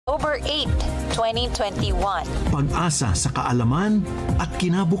October 8, 2021. Pag-asa sa kaalaman at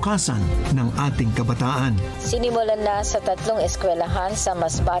kinabukasan ng ating kabataan. Sinimulan na sa 3 eskwelahan sa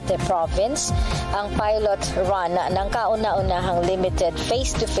Masbate Province ang pilot run ng kauna-unahang limited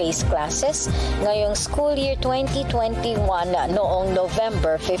face-to-face classes ngayong school year 2021 noong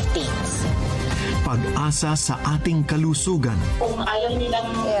November 15th. Pag-asa sa ating kalusugan. Kung ayaw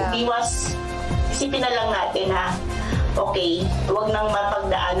nilang umiwas, isipin na lang natin na okay, huwag nang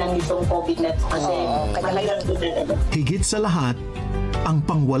mapagdaanan nitong COVID na ito kasi mahirap ito talaga. Higit sa lahat, ang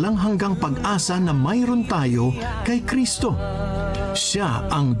pangwalang hanggang pag-asa na mayroon tayo kay Kristo. Siya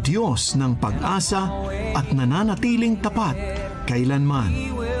ang Diyos ng pag-asa at nananatiling tapat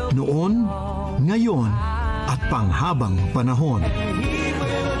kailanman, noon, ngayon, at panghabang panahon.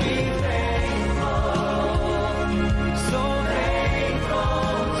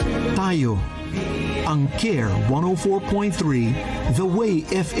 Tayo ang Care 104.3 The Way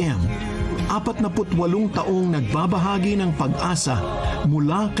FM. 48 taong nagbabahagi ng pag-asa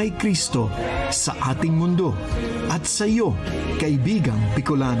mula kay Kristo sa ating mundo at sa iyo, kaibigang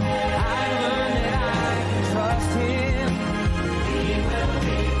Bicolano.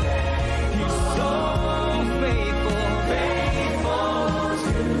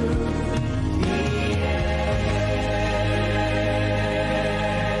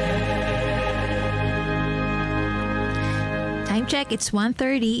 Time check, it's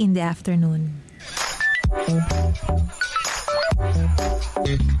 1:30 in the afternoon.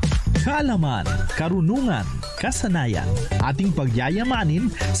 Kaalaman, karunungan, kasanayan, ating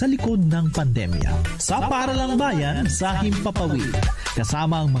pagyayamanin sa likod ng pandemya. Sa Paaralang Bayan sa Himpapawid,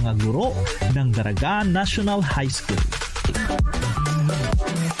 kasama ang mga guro ng Daraga National High School.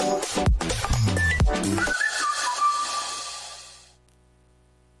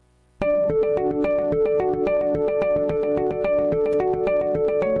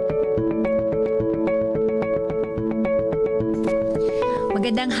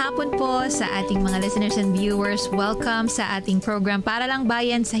 Magandang hapon po sa ating mga listeners and viewers. Welcome sa ating program Paaralang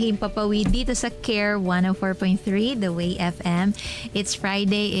Bayan sa Himpapawid dito sa Care 104.3 The Way FM. It's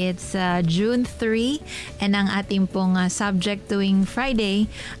Friday, it's June 3, and ang ating pong subject tuwing Friday,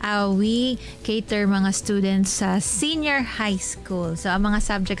 we cater mga students sa senior high school. So ang mga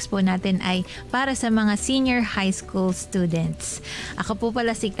subjects po natin ay para sa mga senior high school students. Ako po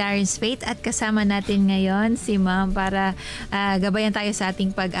pala si Clarence Faith at kasama natin ngayon si Ma'am para gabayan tayo sa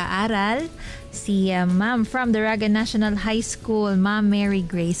ating pag-aaral, si Ma'am from Daraga National High School, Ma'am Mary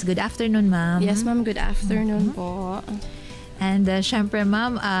Grace. Good afternoon, Ma'am. Yes, Ma'am. Good afternoon po. And syempre,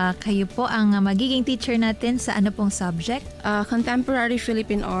 Ma'am, kayo po ang magiging teacher natin sa ano pong subject? Contemporary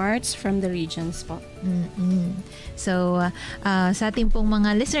Philippine Arts from the regions po. So, sa ating pong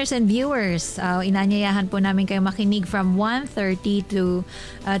mga listeners and viewers, inanyayahan po namin kayo makinig from 1:30 to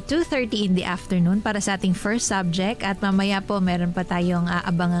 2:30 in the afternoon para sa ating first subject. At mamaya po, meron pa tayong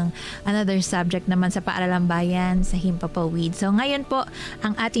abangang another subject naman sa Paaralang Bayan sa Himpapawid. So, ngayon po,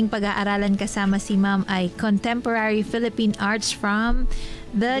 ang ating pag-aaralan kasama si Ma'am ay Contemporary Philippine Arts from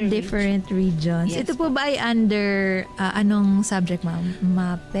the different regions. Yes, ito po ba ay under anong subject, Ma'am?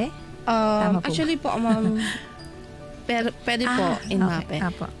 MAPE? Actually po, Ma'am, pwede po in MAPE.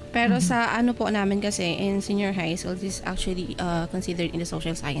 Pero sa ano po namin kasi in senior high school, this is actually considered in the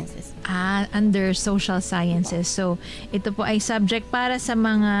social sciences. Under social sciences. So, ito po ay subject para sa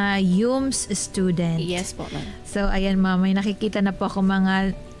mga UMS students. Yes po, ma'am. So, ayan, Ma'am, may nakikita na po ako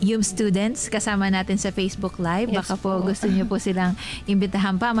mga UMS students kasama natin sa Facebook Live. Yes, baka po gusto niyo po silang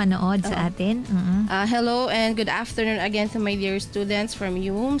imbitahan pa manood sa atin. Hello and good afternoon again to my dear students from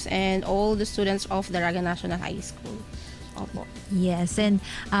UMS and all the students of Daraga National High School. Opo. Yes, and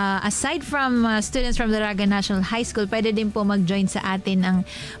aside from students from the Daraga National High School, pwede din po mag-join sa atin ang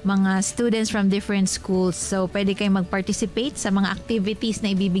mga students from different schools. So, pwede kayong mag-participate sa mga activities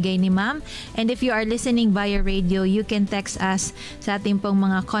na ibibigay ni Ma'am. And if you are listening via radio, you can text us sa ating pong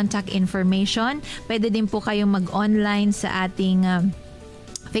mga contact information. Pwede din po kayong mag-online sa ating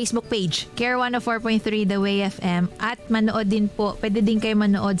Facebook page, Care 104.3 The Way FM, at manood din po, pwede din kayo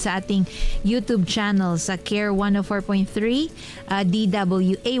manood sa ating YouTube channel sa Care 104.3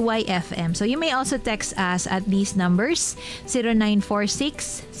 DWAY FM. So you may also text us at these numbers,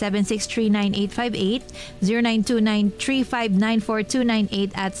 0946-7639858,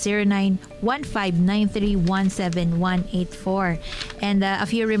 0929-3594298 at 0915-9317184. And a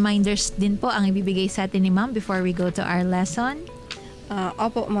few reminders din po ang ibibigay sa atin ni Ma'am before we go to our lesson.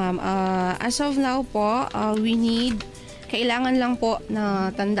 Opo, ma'am. As of now po, kailangan lang po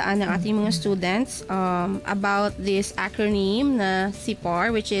na tandaan ng ating mga students about this acronym na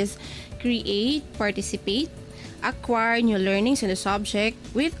CPAR, which is Create, Participate, acquire new learnings in the subject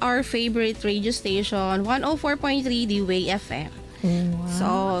with our favorite radio station, 104.3 DWAY FM. Wow. So,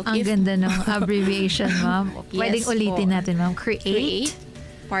 ang ganda ng abbreviation, ma'am. Pwedeng ulitin natin, ma'am. Create,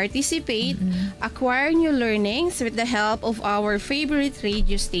 participate, acquire new learnings with the help of our favorite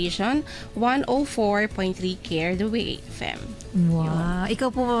radio station, 104.3 Care the Way FM. Wow. Ikaw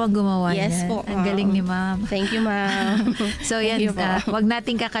po ba gumawa Yes yan? po, Ang galing ni ma'am. Thank you, ma'am. So yan, wag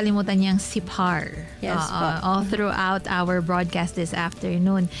nating kakalimutan yung SIPAR. Yes po. All throughout our broadcast this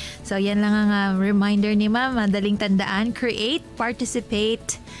afternoon. So yan lang ang reminder ni ma'am. Madaling tandaan, create,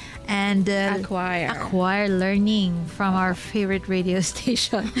 participate, and acquire learning from our favorite radio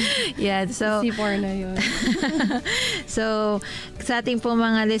station. Yeah, so SIPAR na yun. So, sa ating po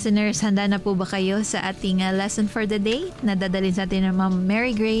mga listeners, handa na po ba kayo sa ating lesson for the day? Nadadalhin sa atin ng Ma'am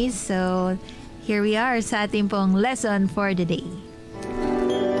Mary Grace. So, here we are sa ating pong lesson for the day.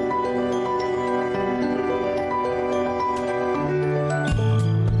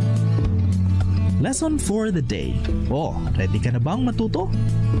 Lesson for the day. Oh, ready ka na bang matuto?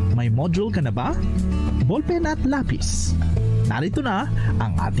 May module ka na ba? Ballpen at lapis. Narito na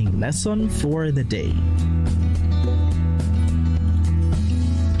ang ating lesson for the day.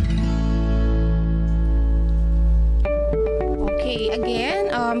 Okay,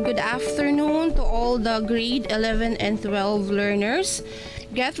 again, good afternoon to all the grade 11 and 12 learners.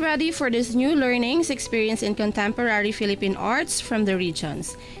 Get ready for this new learnings experience in contemporary Philippine arts from the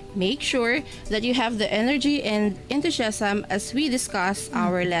regions. Make sure that you have the energy and enthusiasm as we discuss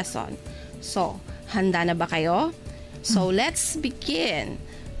our lesson. So, handa na ba kayo? So, let's begin.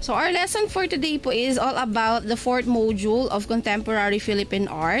 So, our lesson for today po is all about the fourth module of Contemporary Philippine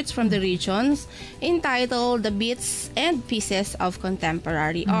Arts from the regions entitled The Bits and Pieces of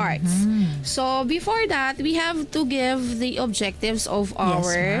Contemporary Arts. So, before that, we have to give the objectives of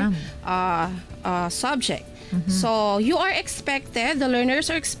our subject. So, you are expected, the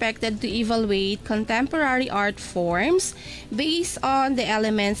learners are expected to evaluate contemporary art forms based on the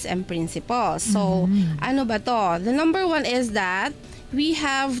elements and principles. So, ano ba to? The number one is that we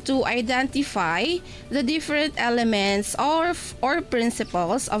have to identify the different elements or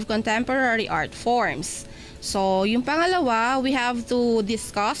principles of contemporary art forms. So, yung pangalawa, we have to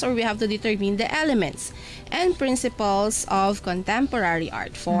discuss or we have to determine the elements and principles of contemporary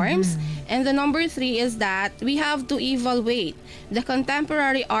art forms. And the number three is that we have to evaluate the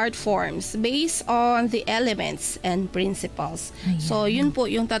contemporary art forms based on the elements and principles. So, yun po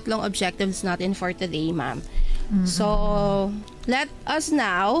yung tatlong objectives natin for today, ma'am. So, let us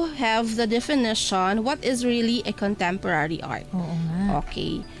now have the definition. What is really a contemporary art?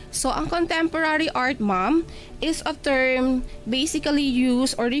 Okay. So, ang contemporary art, ma'am, is a term basically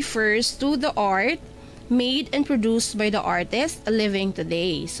used or refers to the art made and produced by the artist living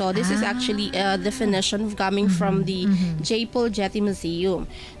today. So, this is actually a definition coming from the J. Paul Getty Museum.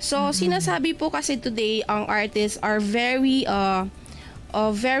 So, sinasabi po kasi today, ang artists are very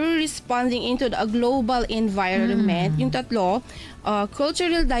responding into a global environment. Yung tatlo,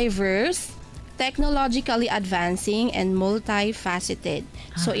 cultural diverse, technologically advancing, and multifaceted.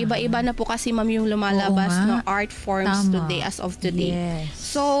 So, iba-iba na po kasi, ma'am, yung lumalabas na art forms today, as of today. Yes.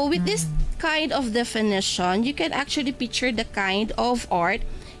 So, with this kind of definition, you can actually picture the kind of art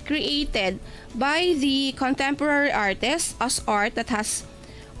created by the contemporary artists as art that has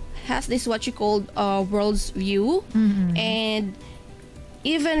this what you call world's view, and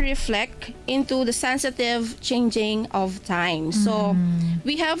even reflect into the sensitive changing of time. So,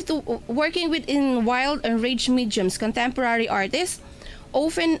 we have to, working within wild and rage mediums, contemporary artists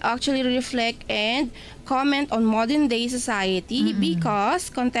often actually reflect and comment on modern day society because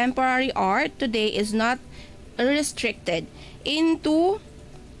contemporary art today is not restricted into,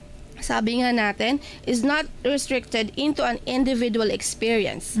 sabi nga natin, is not restricted into an individual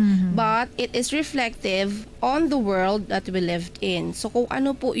experience, but it is reflective on the world that we lived in. So, kung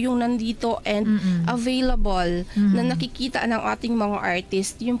ano po yung nandito and available na nakikita ng ating mga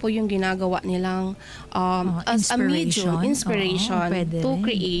artist, yun po yung ginagawa nilang as a medium, inspiration to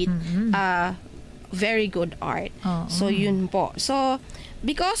create very good art. So, yun po. So,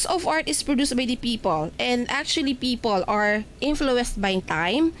 because of art is produced by the people, and actually people are influenced by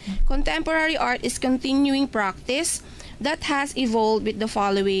time, contemporary art is continuing practice that has evolved with the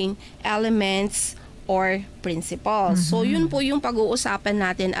following elements or principles. So, yun po yung pag-uusapan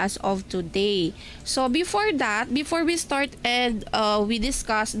natin as of today. So, before that, before we start and we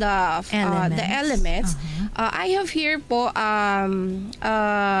discuss the elements, I have here po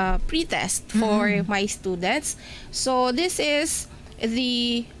pre-test for my students. So, this is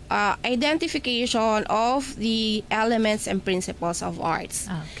the identification of the elements and principles of arts.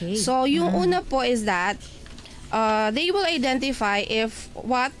 Okay. So, yung una po is that they will identify if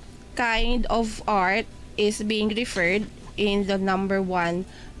what kind of art is being referred in the number 1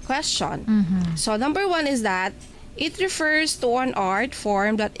 question. So number 1 is that it refers to an art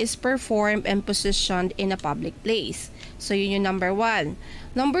form that is performed and positioned in a public place. So yun yung number 1.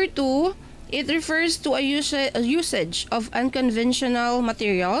 Number 2, it refers to a usage of unconventional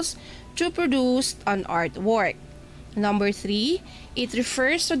materials to produce an artwork. Number 3, it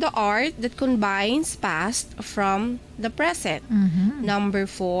refers to the art that combines past from the present. Number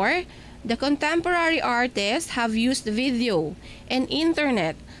 4, the contemporary artists have used video and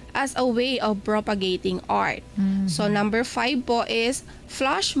internet as a way of propagating art. So number 5 po is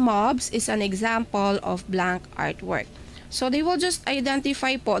flash mobs is an example of blank artwork. So they will just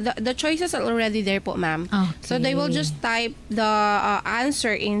identify po, the choices are already there po, ma'am. Okay. So they will just type the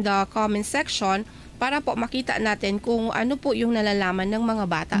answer in the comment section para po makita natin kung ano po yung nalalaman ng mga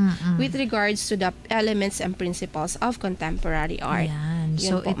bata with regards to the elements and principles of contemporary art. Ayan. Yun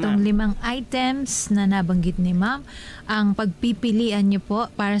So po, itong ma'am. 5 items na nabanggit ni ma'am, ang pagpipilian niyo po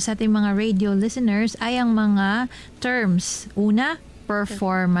para sa ating mga radio listeners ay ang mga terms. Una,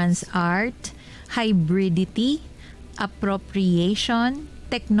 performance art, hybridity, appropriation,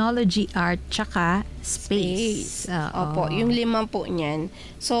 technology art, tsaka space. Opo, yung 5 po niyan.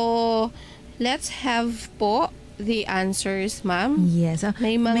 So, let's have po the answers, ma'am. Yes.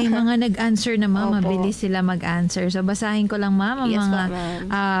 May mga nag-answer na, ma'am. Opo. Mabilis sila mag-answer. So, basahin ko lang, ma'am, ang Yes, mga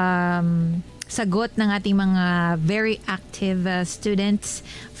ma'am. sagot ng ating mga very active students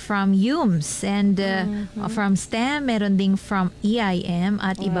from UMS and from STEM, meron ding from EIM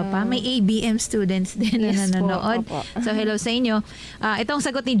at iba pa. May ABM students din Yes na po, nanonood. opo. So, hello sa inyo. Itong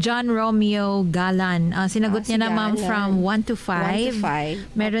sagot ni John Romeo Galan. Sinagot Si niya na, ma'am, Galan. from 1 to 5. 1 to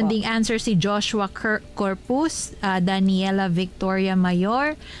 5. Meron Opo. ding answer si Joshua Corpus, Daniela Victoria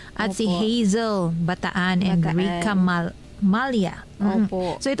Mayor, at si Opo. Hazel Bataan and Bataan. Rica Malia.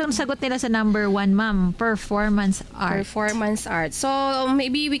 Opo. So itong sagot nila sa number 1, ma'am, performance art. Performance art. So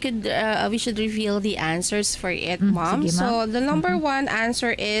maybe we should reveal the answers for it, ma'am. Sige, ma'am. So the number 1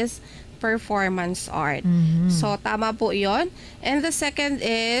 answer is performance art. So tama po 'yon. And the second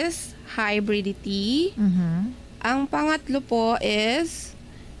is hybridity. Ang pangatlo po is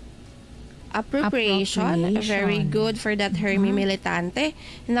appropriation. Very good for that Hermi Militante.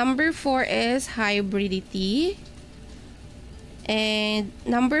 Number 4 is hybridity. And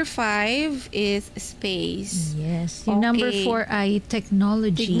number 5 is space. Yes. Yung number Okay. 4 ay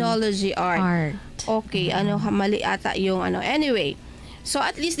technology art. Okay, mali ata yung Anyway, so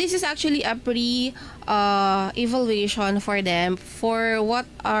at least this is actually a evaluation for them for what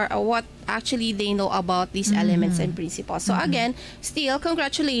actually they know about these elements and principles. So again, still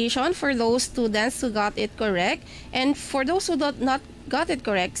congratulations for those students who got it correct, and for those who not got it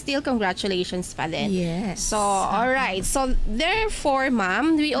correct, still congratulations pa din. Yes. So, alright. So, therefore,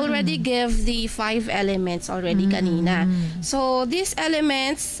 ma'am, we already give the 5 elements already kanina. So, these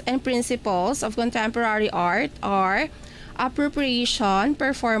elements and principles of contemporary art are appropriation,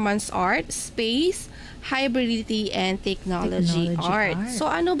 performance art, space, hybridity, and technology art.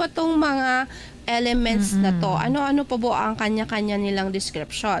 So, ano ba tong mga elements na to? Ano-ano pa po ang kanya-kanya nilang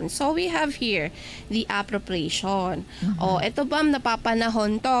description? So, we have here the appropriation. Ito ba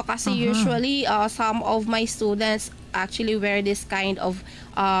napapanahon to? Kasi usually, some of my students actually wear this kind of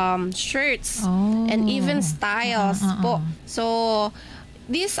shirts and even styles po. So,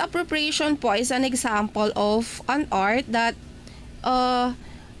 this appropriation po is an example of an art that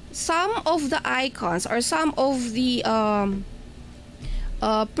some of the icons or some of the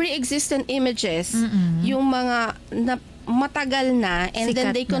pre-existent images, yung mga matagal na, and Sikat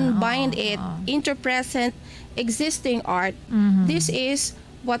then they combined na. it into present existing art. This is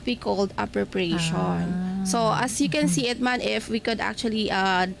what we called appropriation. So as you can see it, man, if we could actually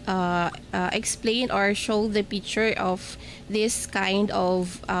explain or show the picture of this kind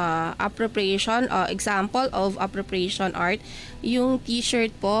of appropriation, example of appropriation art, yung t-shirt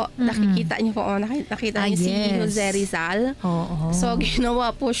po, nakikita niyo po, nakita niyo si Jose Rizal. So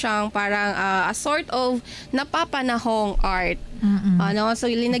ginawa po siyang parang a sort of napapanahong art. So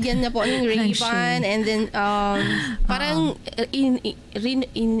linagyan niya po ng Ray-Ban, and then parang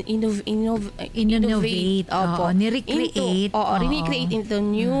innovate. Ni-recreate. Recreate into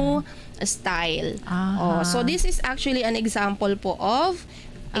new style. So this is actually an example po of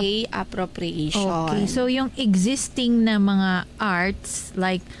a appropriation. Okay, so yung existing na mga arts,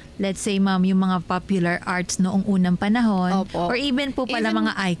 like let's say, ma'am, yung mga popular arts noong unang panahon, or even po pala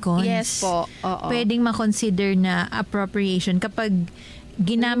mga icons, yes po, pwedeng ma-consider na appropriation kapag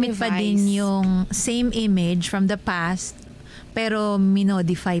ginamit pa din yung same image from the past pero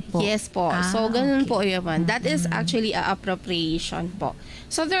minodify po. Yes po. So, ganun po yun. That is Mm-hmm. actually a appropriation po.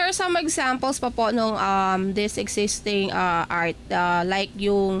 So, there are some examples pa po nung this existing art. Like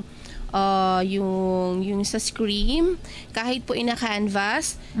yung sa Scream, kahit po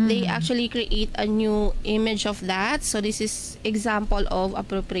ina-canvas, they actually create a new image of that. So, this is example of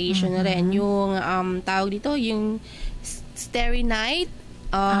appropriation rin. Yung tawag dito, yung Starry Night,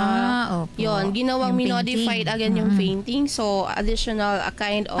 opo. yun, ginawang Yung minodified painting. again yung painting. So, additional a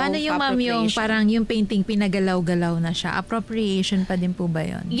kind of Paano yung ma'am yung appropriation. parang yung painting pinagalaw-galaw na siya? Appropriation pa din po ba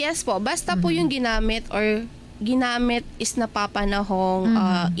yun? Yes po, basta po yung ginamit or ginamit is napapanahong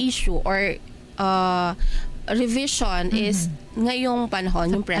issue or revision is ngayong panahon,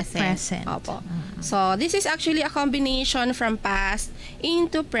 yung present. Opo. So, this is actually a combination from past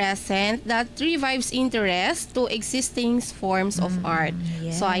into present that revives interest to existing forms of art.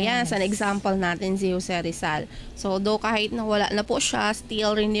 So, ayan, sa example natin si Jose Rizal. So, though kahit nawala na po siya,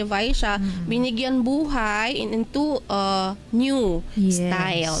 still revive siya, binigyan buhay into a new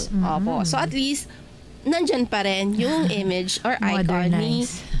style. Opo. So, at least, nandyan pa rin yung image or icon ni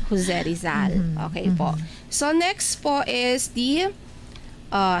Jose Rizal. Okay po. So, next po is the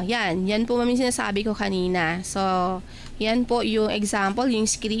yan po mami sinasabi ko kanina. So, yan po yung example, yung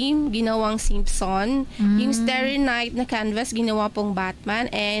Scream, ginawang Simpson, yung Starry Night na canvas, ginawa pong Batman,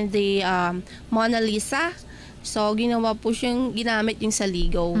 and the Mona Lisa. So, ginawa po siyang, ginamit yung sa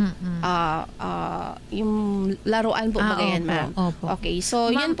Ligaw. Yung laruan po bagayan, ma'am. Okay, so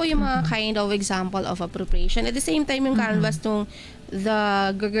yan po yung mga kind of example of appropriation. At the same time, yung canvas nung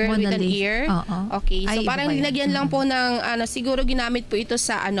The Girl with an Ear. Okay, so parang linagyan lang po ng, siguro ginamit po ito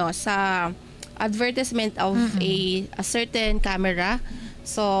sa, sa advertisement of a certain camera.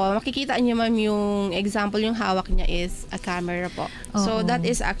 So, makikita niyo ma'am yung example, yung hawak niya is a camera po. So, that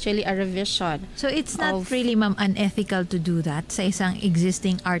is actually a revision. So, it's not really ma'am unethical to do that sa isang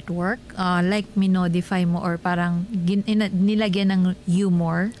existing artwork? Like minodify mo or parang nilagyan ng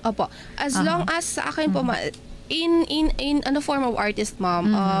humor? Opo. As long as sa akin po, in the form of artist, ma'am,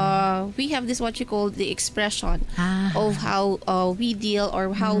 we have this what you call the expression of how we deal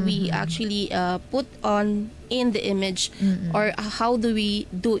or how we actually put on in the image or how do we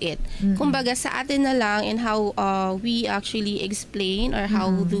do it. Kumbaga sa atin na lang and how we actually explain or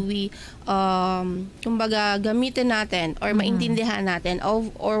how do we kumbaga gamitin natin or maintindihan natin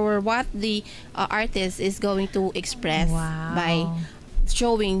of or what the artist is going to express by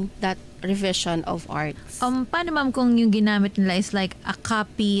showing that revision of arts. Paano ma'am kung yung ginamit nila is like a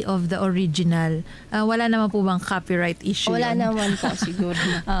copy of the original? Wala naman po bang copyright issue? Wala naman po siguro.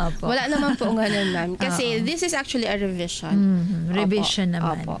 Wala naman po ganun, ma'am. Kasi this is actually a revision. Revision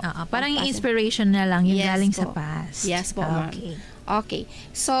naman. Parang yung inspiration na lang, yung galing sa past. Yes po, ma'am. Okay.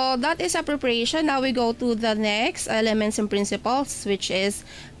 So, that is appropriation. Now we go to the next elements and principles, which is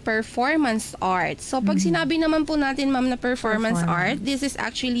performance art. So, pag sinabi naman po natin, ma'am, na performance art, this is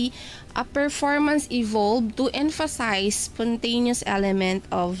actually a performance evolved to emphasize spontaneous element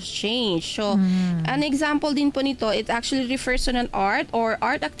of change. So, an example din po nito, it actually refers to an art or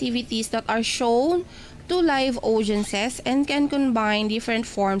art activities that are shown to live audiences and can combine different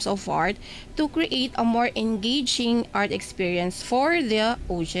forms of art to create a more engaging art experience for the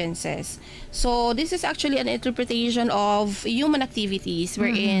audiences. So, this is actually an interpretation of human activities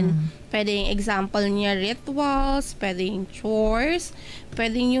wherein pwedeng example niya rituals, pwedeng chores,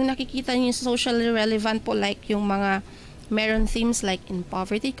 pwedeng yung nakikita niyo socially relevant po like yung mga meron themes like in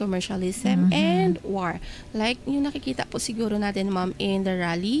poverty, commercialism, and war. Like yung nakikita po siguro natin, ma'am, in the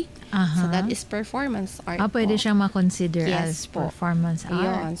rally. So that is performance art. Pwede siyang ma-consider as performance art.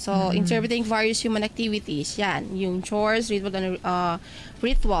 Yun. So, interpreting various human activities. Yan. Yung chores,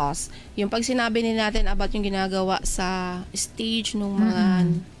 rituals. Yung pag sinabi din natin about yung ginagawa sa stage ng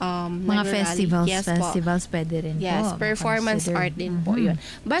mga festivals. Festivals pwede rin po. Yes, performance art din po yun.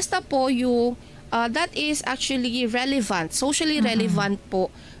 Basta po yung that is actually relevant, socially relevant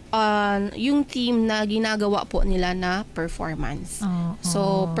po yung team na ginagawa po nila na performance.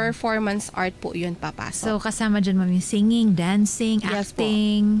 So, performance art po yun papasok. So, kasama dyan ma'am yung singing, dancing,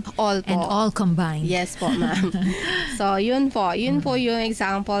 acting, all po. and all combined. Yes po, ma'am. So, yun po. Yun po yung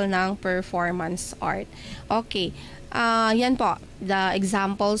example ng performance art. Okay. Yan po, the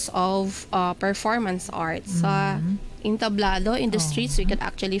examples of performance art. So, in tablado, in the streets, we could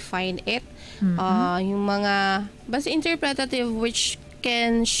actually find it. Yung mga basta interpretative which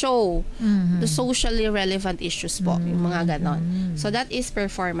can show the socially relevant issues po, yung mga ganon. So, that is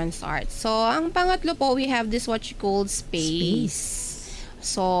performance art. So, ang pangatlo po, we have this what you call space.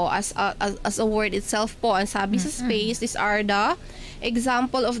 So, as a word itself po, ang sabi sa space, these are the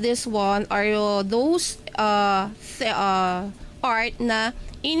example of this one are those art na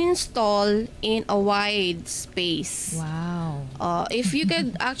in-install in a wide space. Wow. If you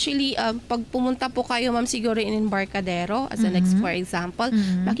could actually, pag pumunta po kayo, ma'am, siguro in Embarcadero, as an for example,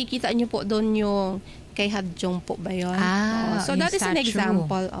 makikita nyo po doon yung kay Hadjong po ba yun? So that is an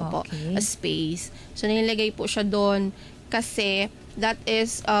example. Okay. A space. So nilagay po siya doon kasi that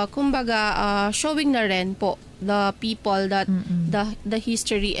is, kumbaga, showing na rin po the people that the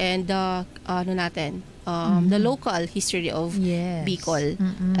history and the the local history of Bicol,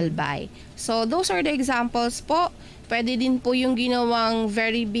 Albay. So those are the examples po. Pwede din po yung ginawang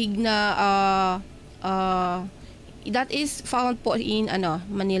very big na that is found po in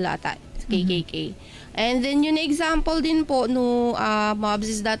Manila KKK. And then yung example din po no mobs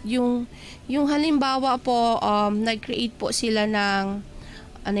is that yung halimbawa po nag-create po sila ng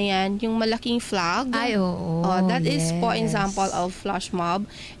yung malaking flag. That is po example of flash mob.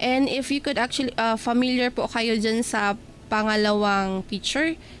 And if you could actually familiar po kayo dyan sa pangalawang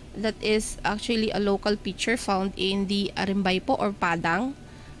picture, that is actually a local picture found in the Arimbay po or Padang.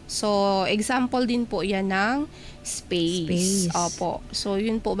 So example din po yan ng space. Opo. So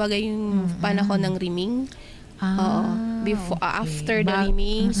yun po bagay yung panahon ng riming. Before after the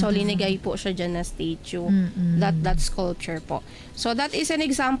riming, so linagay po siya dyan na statue. That sculpture po. So that is an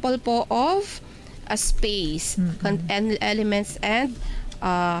example po of a space and elements and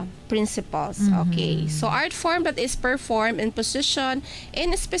principles. Okay. So art form that is performed and positioned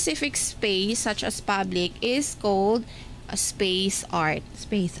in a specific space such as public is called a space art.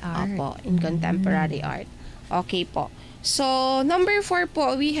 Space art. Opo, in contemporary art. Okay po. So number 4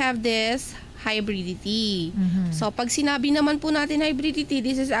 po, we have this hybridity. So pag sinabi naman po natin hybridity,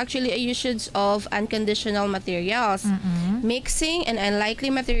 this is actually a usage of unconditional materials, mixing and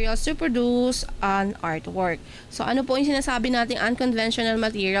unlikely materials to produce an artwork. So ano po yung sinasabi natin unconventional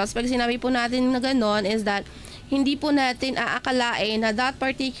materials? Pag sinabi po natin na ganon is that hindi po natin aakalain na that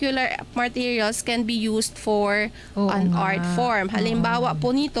particular materials can be used for an art form. Halimbawa po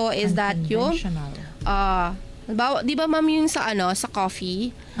nito is that yung di ba ma'am yung sa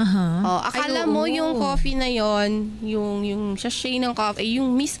coffee? Akala mo yung coffee na yon, yung sachet ng coffee,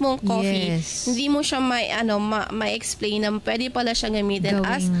 yung mismong coffee, hindi mo siya ma-explain na pwede pala siya gamitin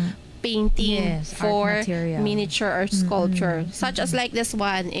as painting for miniature or sculpture, such as like this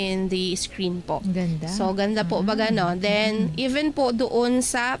one in the screen po. Ganda. So ganda po baga no. Then even po doon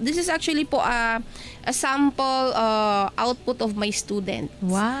sa, this is actually po a sample output of my student.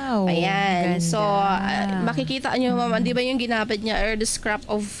 Wow. Ayan. Ganda. So makikita nyo ma'am, di ba yung ginamit niya or the scrap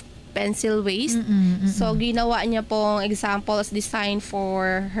of pencil waste. So ginawa niya pong example as design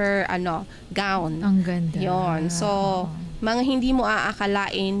for her gown. Ang ganda. Yon. So mga hindi mo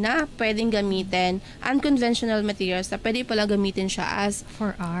aakalain na pwedeng gamitin unconventional materials na pwede pala gamitin siya as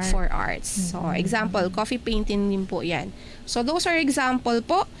for arts. So example, coffee painting din po yan. So those are example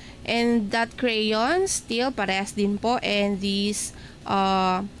po. And that crayon still parehas din po. And these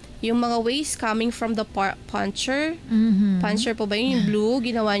yung mga waste coming from the puncher. Puncher po ba yun? Yung blue,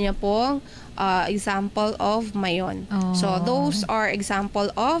 ginawa niya pong example of mayon. So those are example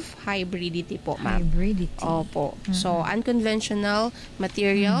of hybridity po, ma'am. Hybridity. Opo. So unconventional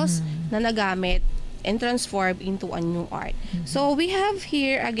materials na nagamit and transformed into a new art. So we have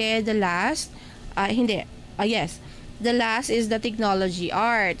here again the last the last is the technology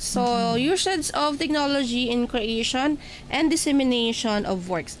art. So usage of technology in creation and dissemination of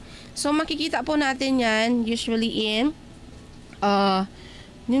works. So makikita po natin yan usually in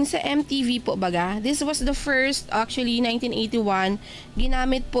yung sa MTV po baga. This was the first, actually 1981,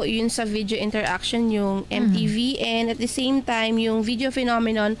 ginamit po yun sa video interaction yung MTV, and at the same time yung video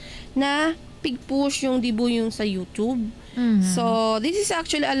phenomenon na pig-push yung dibu yung sa YouTube. So this is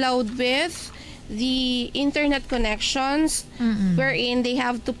actually allowed with the internet connections wherein they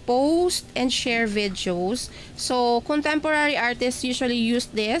have to post and share videos. So contemporary artists usually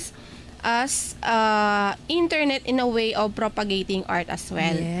use this as internet in a way of propagating art as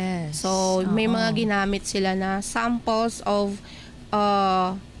well. So may mga ginamit sila na samples of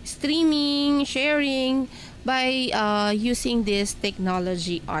streaming, sharing by using this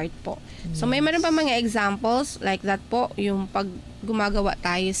technology art po. So may meron pa mga examples like that po, yung pag gumagawa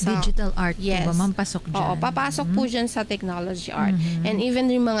tayo sa digital art po ba? Mampasok dyan? Oo, papasok po dyan sa technology art. And even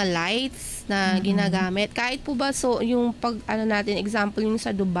yung mga lights na ginagamit, kahit po ba yung pag natin, example yung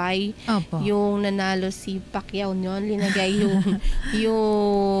sa Dubai, yung nanalo si Pacquiao nyon, linagay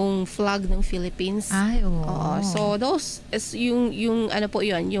yung flag ng Philippines. So those is yung ano po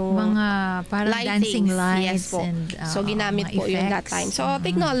yun, yung mga parang lightings, dancing lights po. and so ginamit po effects. yung that time. So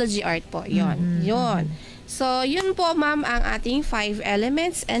technology art po yun. Yun. So, yun po, ma'am, ang ating 5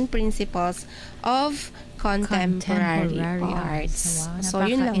 elements and principles of contemporary arts. Wow, So,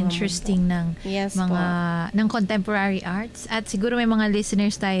 yun lang interesting ng ng contemporary arts. At siguro may mga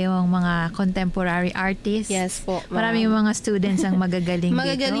listeners tayo ang mga contemporary artists. Yes po, ma'am. Maraming mga students ang magagaling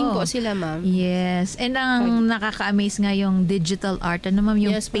Magagaling dito. po sila, ma'am. Yes. And ang nakaka-amaze nga yung digital art. Ano, ma'am,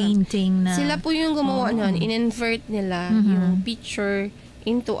 yung painting na... Sila po yung gumawa nun. In-invert nila yung picture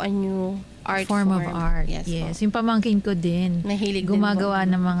into a new art form of art. Yes. Yung pamangkin ko din. Nahilig gumagawa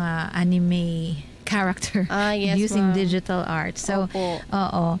ng mga anime character using ma'am. digital art. So,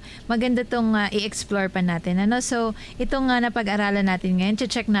 Opo. maganda tong i-explore pa natin. So, itong napag-aralan natin ngayon,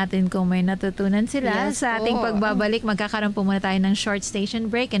 check natin kung may natutunan sila sa ating pagbabalik. Magkakaroon po muna tayo ng short station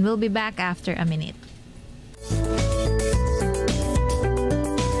break and we'll be back after a minute.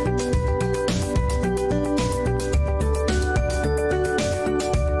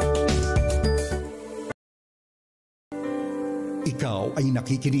 Ikaw ay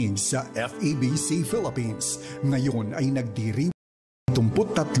nakikinig sa FEBC Philippines. Ngayon ay nagdiriwang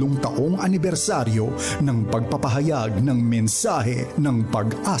 23 taong anibersaryo ng pagpapahayag ng mensahe ng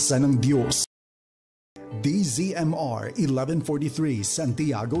pag-asa ng Diyos. DZMR 1143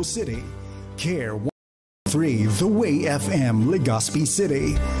 Santiago City, Care 103 The Way FM Legazpi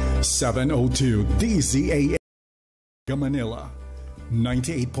City, 702 DZAA Manila,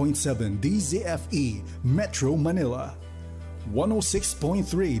 98.7 DZFE Metro Manila,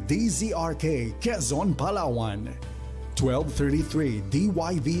 106.3 DZRK Quezon, Palawan, 1233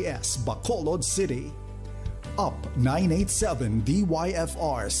 DYVS Bacolod City, Up 987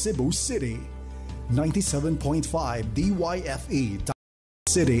 DYFR Cebu City, 97.5 DYFE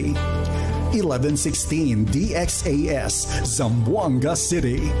City, 1116 DXAS Zamboanga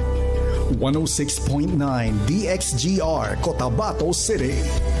City, 106.9 DXGR Cotabato City,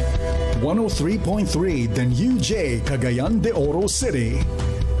 103.3 The New J Cagayan de Oro City,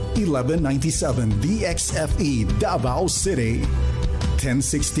 1197 DXFE Davao City,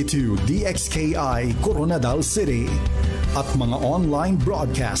 1062 DXKI Coronadal City, at mga online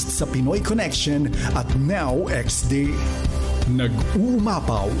broadcast sa Pinoy Connection at Now XD.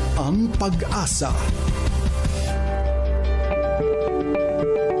 Nag-uumapaw ang pag-asa.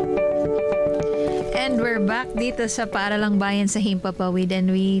 And we're back dito sa Paaralang Bayan sa Himpapawid,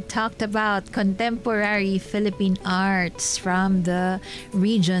 and we talked about contemporary Philippine arts from the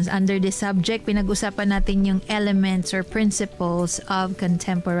regions. Under this subject, pinag-usapan natin yung elements or principles of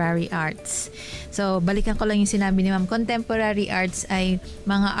contemporary arts. So, balikan ko lang yung sinabi ni Ma'am. Contemporary arts ay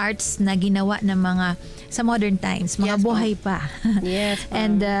mga arts na ginawa ng mga sa modern times, mga buhay pa. Yes.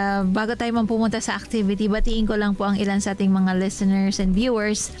 And bago tayo pumunta sa activity, batiin ko lang po ang ilan sa ating mga listeners and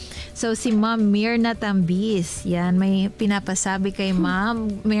viewers. So, si Ma'am Mirna Tambis, yan, may pinapasabi kay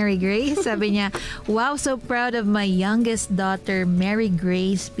Ma'am Mary Grace. Sabi niya, wow, so proud of my youngest daughter, Mary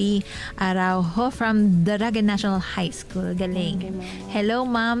Grace P. Araojo from Daraga National High School. Galing. Okay, hello,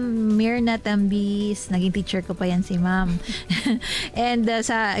 Ma'am Mirna Tambis. Naging teacher ko pa yan si Ma'am. And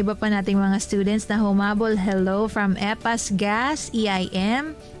sa iba pa nating mga students na humabol, hello from EPAS Gas,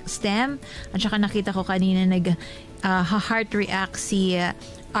 EIM, STEM. At saka nakita ko kanina heart react si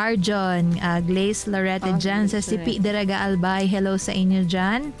Arjon, Grace Loretta dyan sa CP Daraga Albay. Hello sa inyo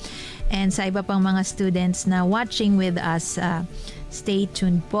dyan. And sa iba pang mga students na watching with us, stay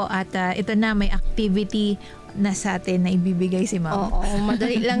tuned po. At ito na, may activity na sa atin na ibibigay si Ma'am. Oo,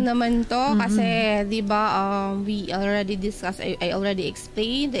 madali lang naman to kasi 'di ba we already discussed, I already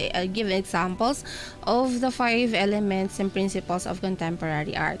explained, I give examples of the 5 elements and principles of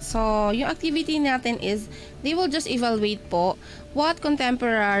contemporary art. So, yung activity natin is they will just evaluate po what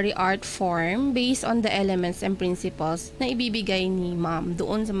contemporary art form based on the elements and principles na ibibigay ni Ma'am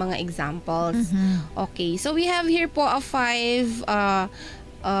doon sa mga examples. Okay, so we have here po 5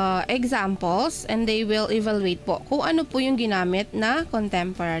 examples, and they will evaluate po kung ano po yung ginamit na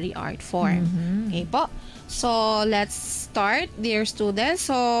contemporary art form. Okay po. So, let's start, dear students.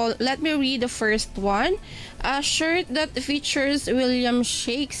 So, let me read the first one. A shirt that features William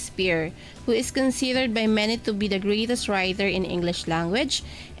Shakespeare, who is considered by many to be the greatest writer in English language,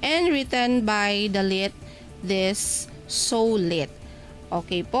 and written by the late this so late.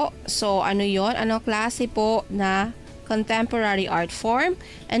 Okay po. So, ano yon? Ano klase po na contemporary art form?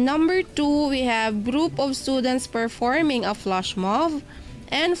 And number 2, we have group of students performing a flash mob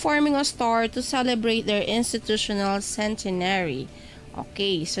and forming a star to celebrate their institutional centenary.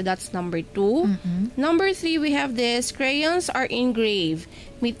 Okay, so that's number 2. Number 3, we have this: crayons are engraved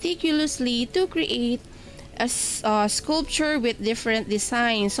meticulously to create sculpture with different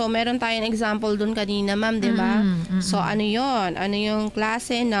designs. So, meron tayong example dun kanina, ma'am, di ba? So, ano yon? Ano yung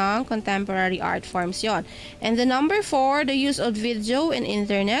klase ng contemporary art forms yon? And the number 4, the use of video and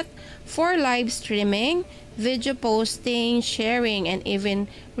internet for live streaming, video posting, sharing, and even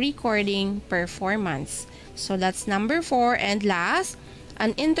recording performance. So, that's number 4. And last,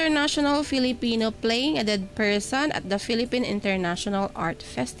 an international Filipino playing a dead person at the Philippine International Art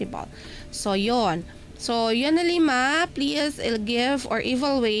Festival. So, yon. So, yun na 5. Please give or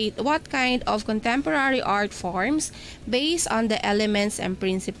evaluate what kind of contemporary art forms based on the elements and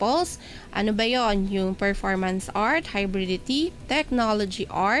principles. Ano ba yon? Yung performance art, hybridity, technology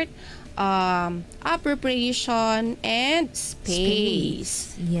art, appropriation, and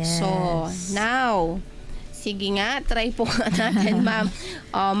space. Yes. So, now, sige nga, try po natin, ma'am.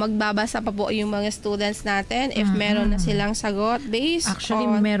 Magbabasa pa po yung mga students natin if meron na silang sagot based Actually,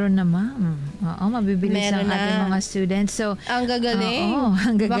 on... meron na, ma'am. Oo, mabibilis ang ating mga students. So, ang gagaling. Oo,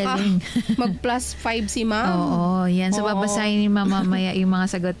 ang gagaling. Baka mag-plus 5 si ma'am. Oo, yan. So, babasahin ni ma'am mamaya yung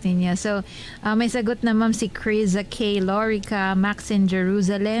mga sagot niya. So, may sagot na ma'am si Chris K. Lorica, Maxine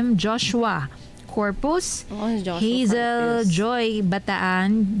Jerusalem, Joshua Corpus, Hazel Corpus. Joy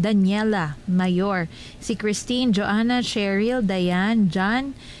Bataan, Daniela Mayor, si Christine, Joanna, Cheryl, Diane,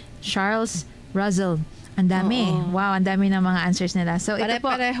 John, Charles, Russell. Ang dami. Wow, ang dami ng mga answers nila. So, ito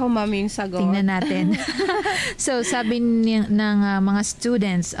po. Pare-pareho, ma'am, yung sagot. Tingnan natin. So, sabi ng mga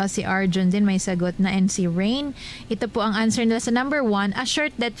students, si Arjun din may sagot na, and si Rain. Ito po ang answer nila sa number 1, a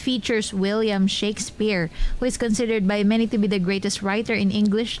shirt that features William Shakespeare, who is considered by many to be the greatest writer in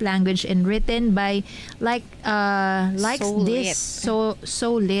English language and written by likes So this lit. so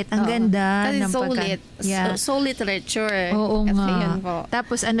lit. Ang ganda. Kasi ng so lit. Yeah. So literature. Oo Kasi nga. yun po.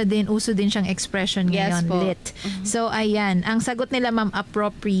 Tapos uso din siyang expression ngayon, po. lit. So, ayan. Ang sagot nila, ma'am,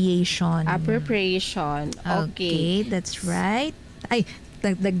 appropriation. Appropriation. Okay. That's right. Ay,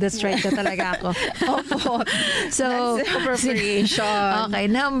 that's right ka talaga ako. Opo. So, that's appropriation. Okay,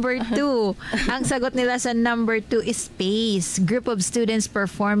 number 2. Ang sagot nila sa number 2 is space. Group of students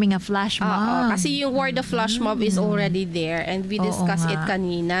performing a flash mob. Kasi yung word of flash mob is already there and we discussed it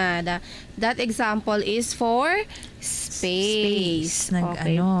kanina. That example is for space.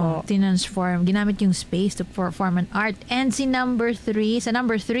 Okay po. Tinransform. Ginamit yung space to perform an art. And sa number 3,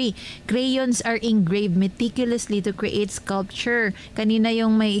 crayons are engraved meticulously to create sculpture. Kanina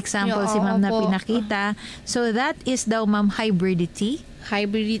yung may example si ma'am na pinakita. So that is daw, ma'am, hybridity.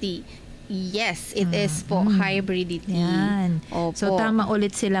 Hybridity. Yes, it is po hybridity. Yan. Opo. So tama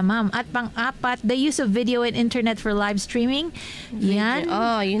ulit sila, ma'am. At pang-4, the use of video and internet for live streaming. Yan.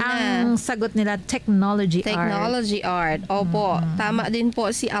 Yun ang sagot nila, technology art. Opo. Tama din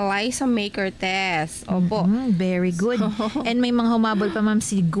po si Eliza Maker Tess. Opo. Very good. And may mga humabol pa, ma'am,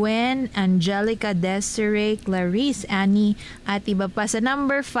 si Gwen, Angelica, Desiree, Clarice, Annie, at iba pa. Sa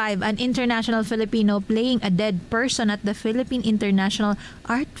number 5, an international Filipino playing a dead person at the Philippine International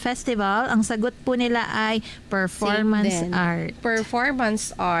Art Festival. Ang sagot po nila ay performance art. Performance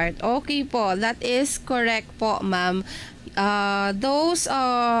art. Okay po. That is correct po, ma'am. Those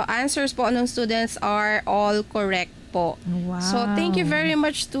answers po ng students are all correct po. Wow. So, thank you very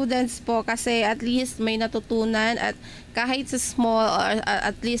much, students po, kasi at least may natutunan at kahit sa small or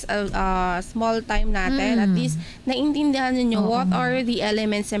at least small time natin, at least naintindihan niyo what are the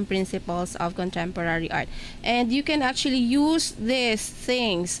elements and principles of contemporary art. And you can actually use these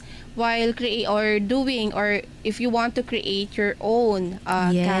things while doing, or if you want to create your own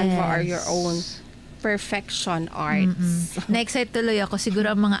Canva or your own perfection arts. Na-excite tuloy ako.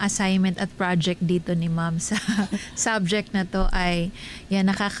 Siguro ang mga assignment at project dito ni ma'am sa subject na to ay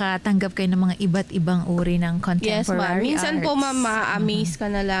nakakatanggap kayo ng mga iba't ibang uri ng contemporary arts. Minsan po, ma'am, ma-amaze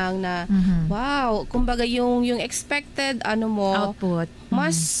ka na lang na wow, kumbaga yung expected output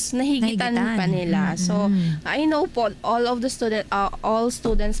mas nahigitan pa nila. So, I know po all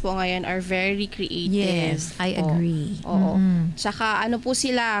students po ngayon are very creative. Yes, I agree. Oo. Tsaka po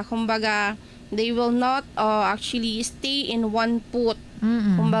sila, kumbaga they will not actually stay in one put.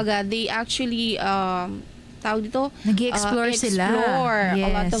 Kumbaga, they actually tawag dito, nag-explore sila. A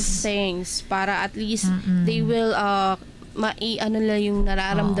lot of things para at least they will yung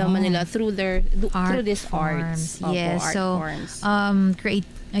nararamdaman nila through these arts. Yes, art so forms.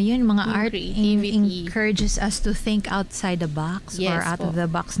 Mga art creativity encourages us to think outside the box or out of the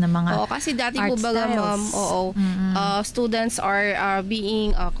box na mga kasi dati art po baga, ma'am, students are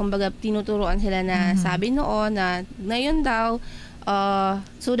being kumbaga tinuturuan sila na sabi noon na ngayon daw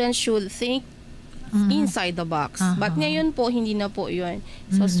students should think inside the box. But ngayon po hindi na po 'yun.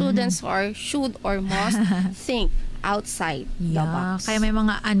 So students should or must think outside the box. Kaya may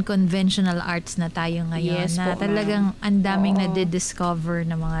mga unconventional arts na tayo ngayon na talagang ang daming na-discover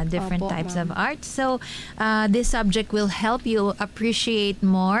na mga different types of arts. So, this subject will help you appreciate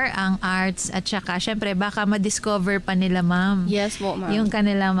more ang arts at saka, syempre, baka ma-discover pa nila, ma'am. Yes po, ma'am. Yung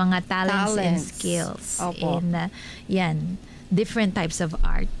kanilang mga talents and skills. And, yan, different types of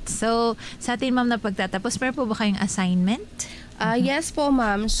art. So, sa atin, ma'am, na pagtatapos, meron po ba kayong assignment? Yes po,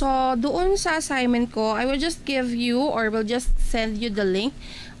 ma'am. So, doon sa assignment ko, I will just give you or will just send you the link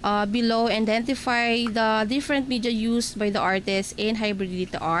below. Identify the different media used by the artist in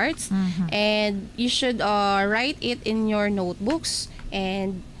hybridity arts. And you should write it in your notebooks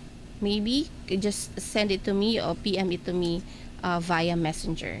and maybe just send it to me or PM it to me via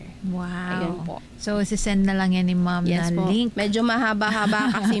Messenger. Wow. Ayun po. So, sisend na lang yan ni ma'am na link. Medyo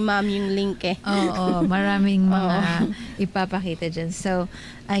mahaba-haba kasi ma'am yung link eh. Oo, maraming mga ipapakita dyan. So,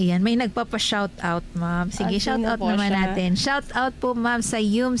 ayan, may nagpapa-shoutout, ma'am. Sige, shoutout naman natin. Shoutout po, ma'am, sa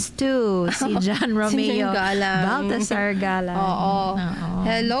Yums 2, si John Romeo Baltasar Galang.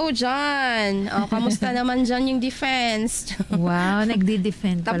 Hello, John. Kamusta naman dyan yung defense? Wow,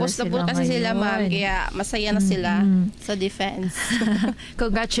 nagdi-defend pala tapos sila kasi sila, ma'am, kaya masaya na sila sa defense.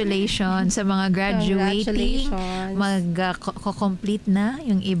 Congratulations sa mga graduating. Mag-complete na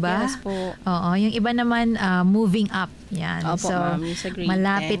yung iba. Yes po. Oo, yung iba naman moving up. Yan. Opo, so, ma'am,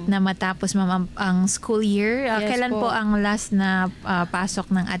 malapit na matapos, ma'am, ang school year. Kailan po ang last na pasok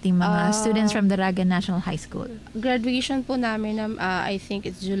ng ating mga students from Daraga National High School? Graduation po namin, I think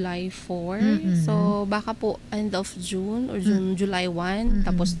it's July 4. So, baka po end of June or July 1,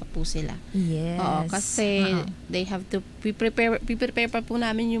 tapos na po sila. Yes. Kasi they have to prepare pa po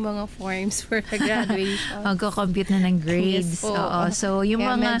namin yung mga forms for graduation. Magko-compute na ng grades. Yes po. So, yung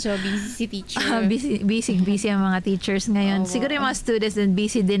kaya mga medyo busy teacher. busy ang mga teachers ngayon. Siguro yung mga students din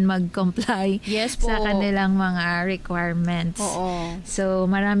busy din mag-comply sa kanilang mga requirements. So,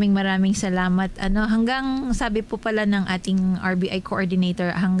 maraming salamat. Hanggang sabi po pala ng ating RBI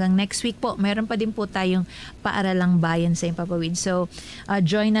coordinator, hanggang next week po, meron pa din po tayong Paaralang Bayan sa Himpapawid. So,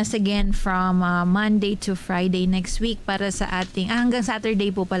 join us again from Monday to Friday next week para sa ating, hanggang Saturday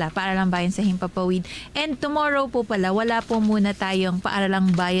po pala, Paaralang Bayan sa Himpapawid. And tomorrow po pala, wala po muna tayong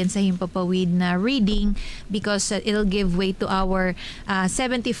Paaralang Bayan sa Himpapawid na reading because it'll give way to our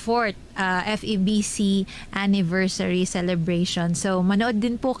 74th FEBC anniversary celebration. So, manood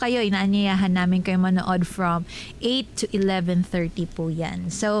din po kayo. Inaanyayahan namin kayo manood from 8 to 11:30 po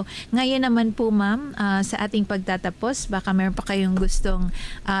yan. So, ngayon naman po, ma'am, sa ating pagtatapos, baka meron pa kayong gustong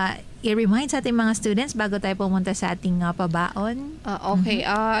i-remind sa ating mga students bago tayo pumunta sa ating pabaon. Okay.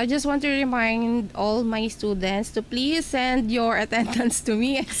 I just want to remind all my students to please send your attendance to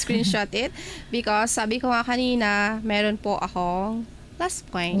me and screenshot it because sabi ko nga kanina, meron po akong plus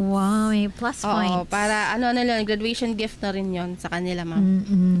points. Wow, may plus points. Para graduation gift na rin yon sa kanila, ma'am.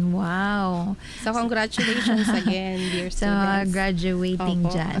 Wow. So, congratulations again, dear students. Sa graduating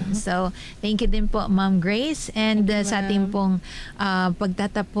dyan. So, thank you din po, Ma'am Grace. And sa ating pong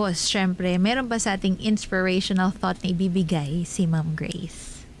pagtatapos, syempre, meron pa sa ating inspirational thought na ibibigay si Ma'am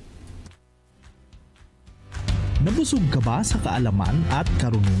Grace. Nabusog ka ba sa kaalaman at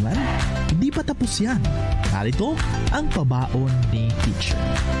karunungan? Hindi pa tapos yan. Narito ang pabaon ni teacher.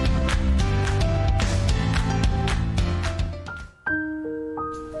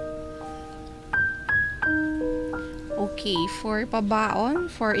 Okay, for pabaon,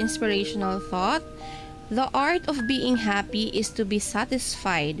 for inspirational thought, the art of being happy is to be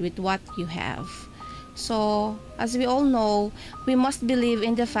satisfied with what you have. So, as we all know, we must believe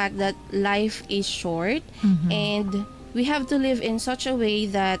in the fact that life is short and we have to live in such a way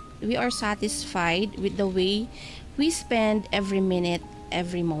that we are satisfied with the way we spend every minute,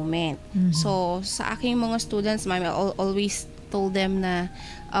 every moment. So, sa aking mga students, ma'am, I always told them na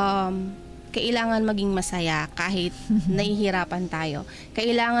kailangan maging masaya kahit nahihirapan tayo.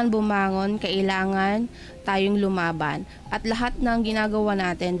 Kailangan bumangon, kailangan tayong lumaban. At lahat ng ginagawa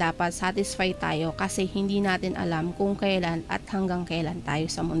natin dapat satisfied tayo kasi hindi natin alam kung kailan at hanggang kailan tayo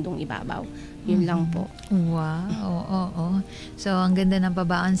sa mundong ibabaw. Yun lang po. Wow, oo. So, ang ganda ng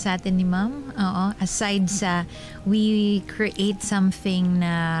pabaon sa atin ni Ma'am. Oo. Aside sa we create something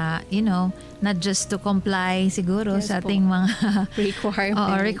na, not just to comply siguro sa ating mga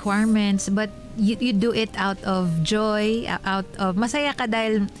requirements, but you do it out of joy, out of masaya ka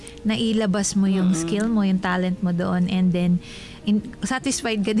dahil nailabas mo yung skill mo, yung talent mo doon, and then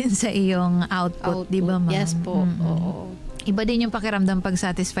satisfied ka din sa iyong output. Di ba, Ma'am? Yes po. Oo. iba din yung pakiramdam pag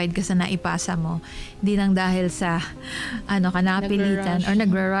satisfied ka sa naipasa mo. Hindi lang dahil sa kanapilitan or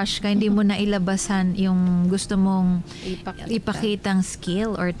nagra-rush ka, hindi mo na ilabasan yung gusto mong ipakitang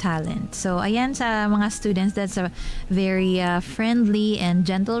skill or talent. So, ayan sa mga students, that's a very friendly and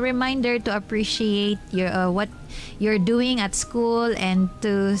gentle reminder to appreciate what you're doing at school and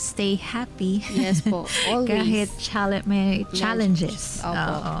to stay happy. Yes po, always. Kahit may challenges.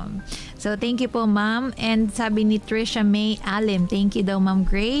 So, thank you po, ma'am. And sabi ni Trisha May Alim, thank you daw, Ma'am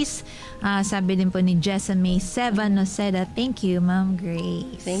Grace. Sabi din po ni Jessa May 7 Noceda, thank you, Ma'am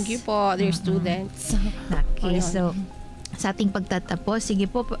Grace. Thank you po, dear students. Okay, so sa ating pagtatapos, sige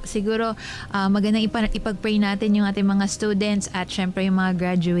po, siguro magandang ipag-pray natin yung ating mga students at syempre yung mga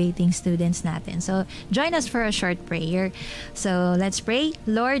graduating students natin. So, join us for a short prayer. So, let's pray.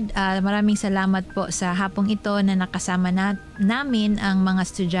 Lord, maraming salamat po sa hapong ito na nakasama namin ang mga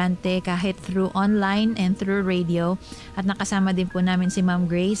estudyante kahit through online and through radio, at nakasama din po namin si Ma'am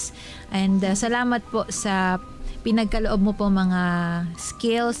Grace. And salamat po sa pinagkaloob mo po mga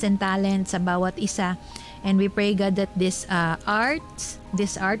skills and talents sa bawat isa. And we pray, God, that this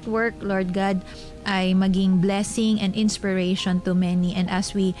artwork, Lord God, ay maging blessing and inspiration to many. And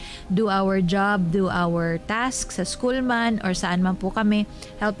as we do our job, do our tasks sa school man or saan man po kami,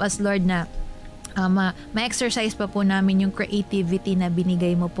 help us, Lord, na ma-exercise pa po namin yung creativity na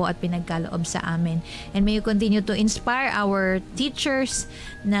binigay mo po at pinagkaloob sa amin. And may you continue to inspire our teachers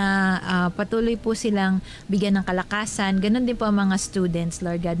na patuloy po silang bigyan ng kalakasan. Ganon din po ang mga students,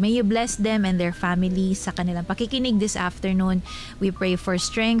 Lord God. May you bless them and their families sa kanilang pakikinig this afternoon. We pray for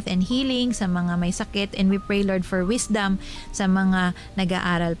strength and healing sa mga may sakit, and we pray, Lord, for wisdom sa mga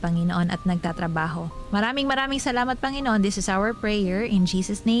nag-aaral, Panginoon, at nagtatrabaho. Maraming salamat, Panginoon. This is our prayer. In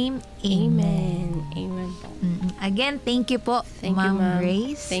Jesus' name, Amen. Amen po. Again, thank you po, Ma'am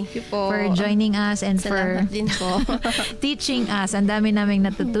Grace. Thank you po. For joining us and Salamat din po. teaching us. Ang dami naming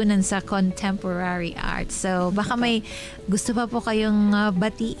natutunan sa contemporary art. So, baka may gusto pa po kayong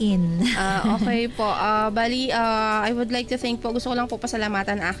batiin. Okay po. I would like to thank po. Gusto ko lang po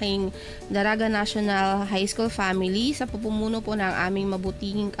pasalamatan aking Daraga National High School family sa pupumuno po ng aming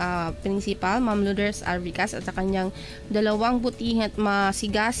mabuting principal, Ma'am Lourdes Arvicas, at sa kanyang dalawang buting at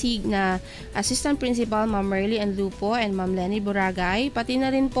masigasig na Assistant Principal, Ma'am Merly and Lupo, and Ma'am Lenny Boragay, pati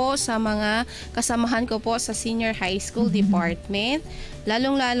na rin po sa mga kasamahan ko po sa Senior High School Department,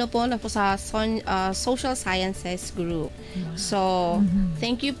 lalong-lalo po na po sa Social Sciences Group. So,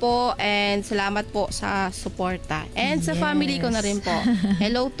 thank you po and salamat po sa suporta. And sa family ko na rin po.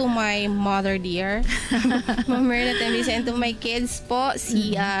 Hello to my mother dear, Ma'am Merly Tembisa, and to my kids po,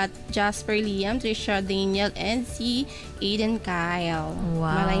 si Jasper Liam, Trisha Daniel, and si Aiden Kyle.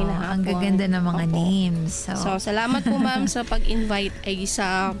 Wow, ang gaganda ng mga names. So, salamat po, ma'am, sa pag-invite ay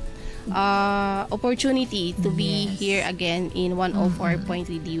sa opportunity to be here again in 104.3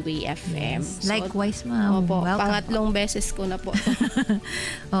 DWAY FM. Yes. Likewise, ma'am. Opo, Welcome. pangatlong beses ko na po.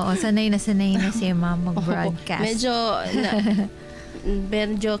 Oo, sanay na si ma'am mag-broadcast.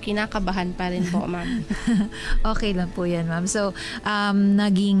 Medyo kinakabahan pa rin po, ma'am. Okay lang po yan, ma'am. So,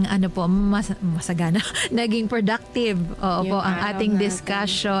 naging masagana, naging productive po ang ating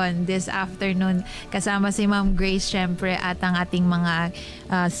discussion this afternoon kasama si Ma'am Grace, syempre, at ang ating mga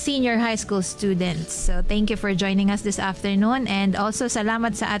senior high school students. So, thank you for joining us this afternoon, and also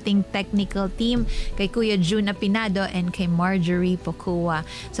salamat sa ating technical team, kay Kuya June Apinado and kay Marjorie Pokua.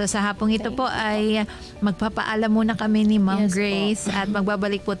 So, sa hapong ito po ay magpapaalam muna kami ni Ma'am Grace. At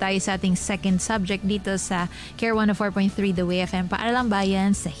magbabalik po tayo sa ating second subject dito sa Care 104.3 The Way FM, Paaralang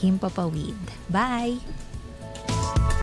Bayan sa Himpapawid. Bye!